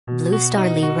Blue star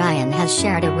Rayn Ryan has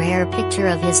shared a rare picture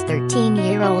of his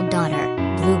 13-year-old daughter,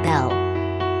 Bluebell.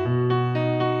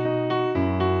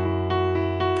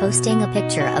 Posting a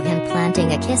picture of him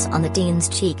planting a kiss on the teen's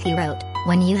cheek, he wrote,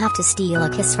 "When you have to steal a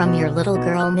kiss from your little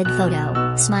girl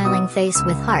mid-photo, smiling face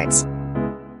with hearts."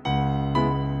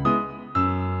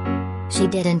 She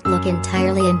didn't look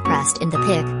entirely impressed in the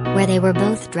pic, where they were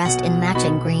both dressed in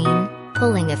matching green,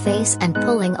 pulling a face and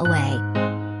pulling away.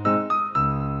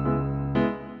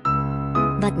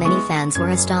 But many fans were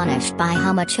astonished by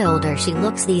how much older she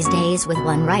looks these days, with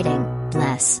one writing,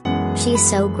 "Bless. She's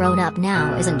so grown up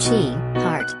now, isn't she,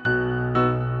 heart?"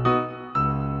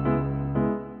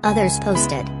 Others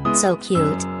posted, "So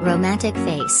cute, romantic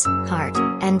face, heart,"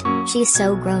 and "She's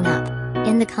so grown up,"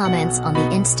 in the comments on the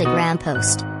Instagram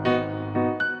post.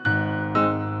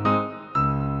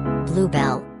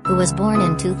 Bluebell, who was born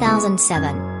in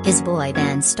 2007, is boy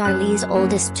band star LEE's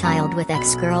oldest child, with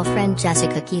ex-girlfriend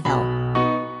Jessica Keevil.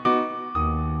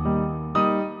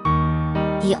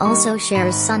 He also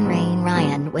shares son Rayn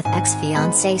Ryan with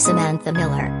ex-fiance Samantha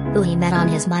Miller, who he met on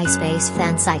his MySpace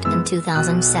fan site in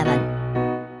 2007.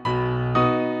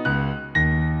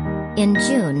 In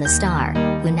June, the star,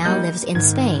 who now lives in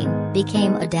Spain,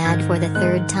 became a dad for the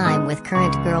third time with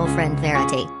current girlfriend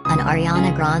Verity, an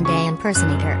Ariana Grande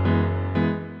impersonator.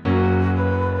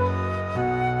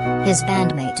 His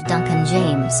bandmate Duncan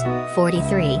James,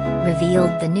 43,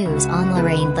 revealed the news on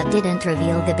Rayn but didn't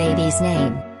reveal the baby's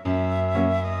name.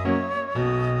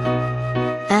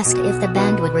 Asked if the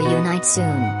band would reunite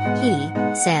soon, he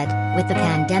said, "With the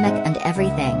pandemic and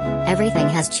everything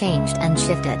has changed and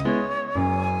shifted.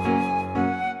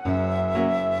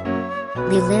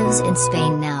 Lee lives in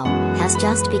Spain now, has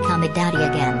just become a daddy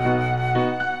again."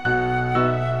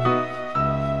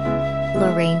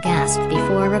 Rayn gasped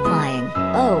before replying,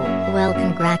 "Oh, well,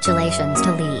 congratulations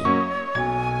to Lee."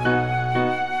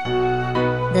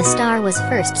 The star was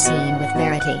first seen with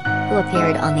Verity, who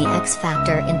appeared on The X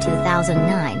Factor in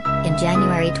 2009, in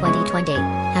January 2020,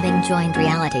 having joined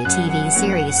reality TV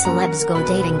series Celebs Go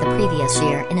Dating the previous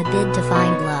year in a bid to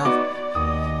find love.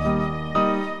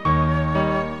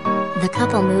 The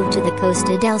couple moved to the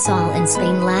Costa del Sol in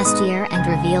Spain last year and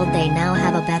revealed they now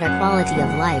have a better quality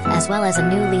of life as well as a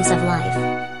new lease of life.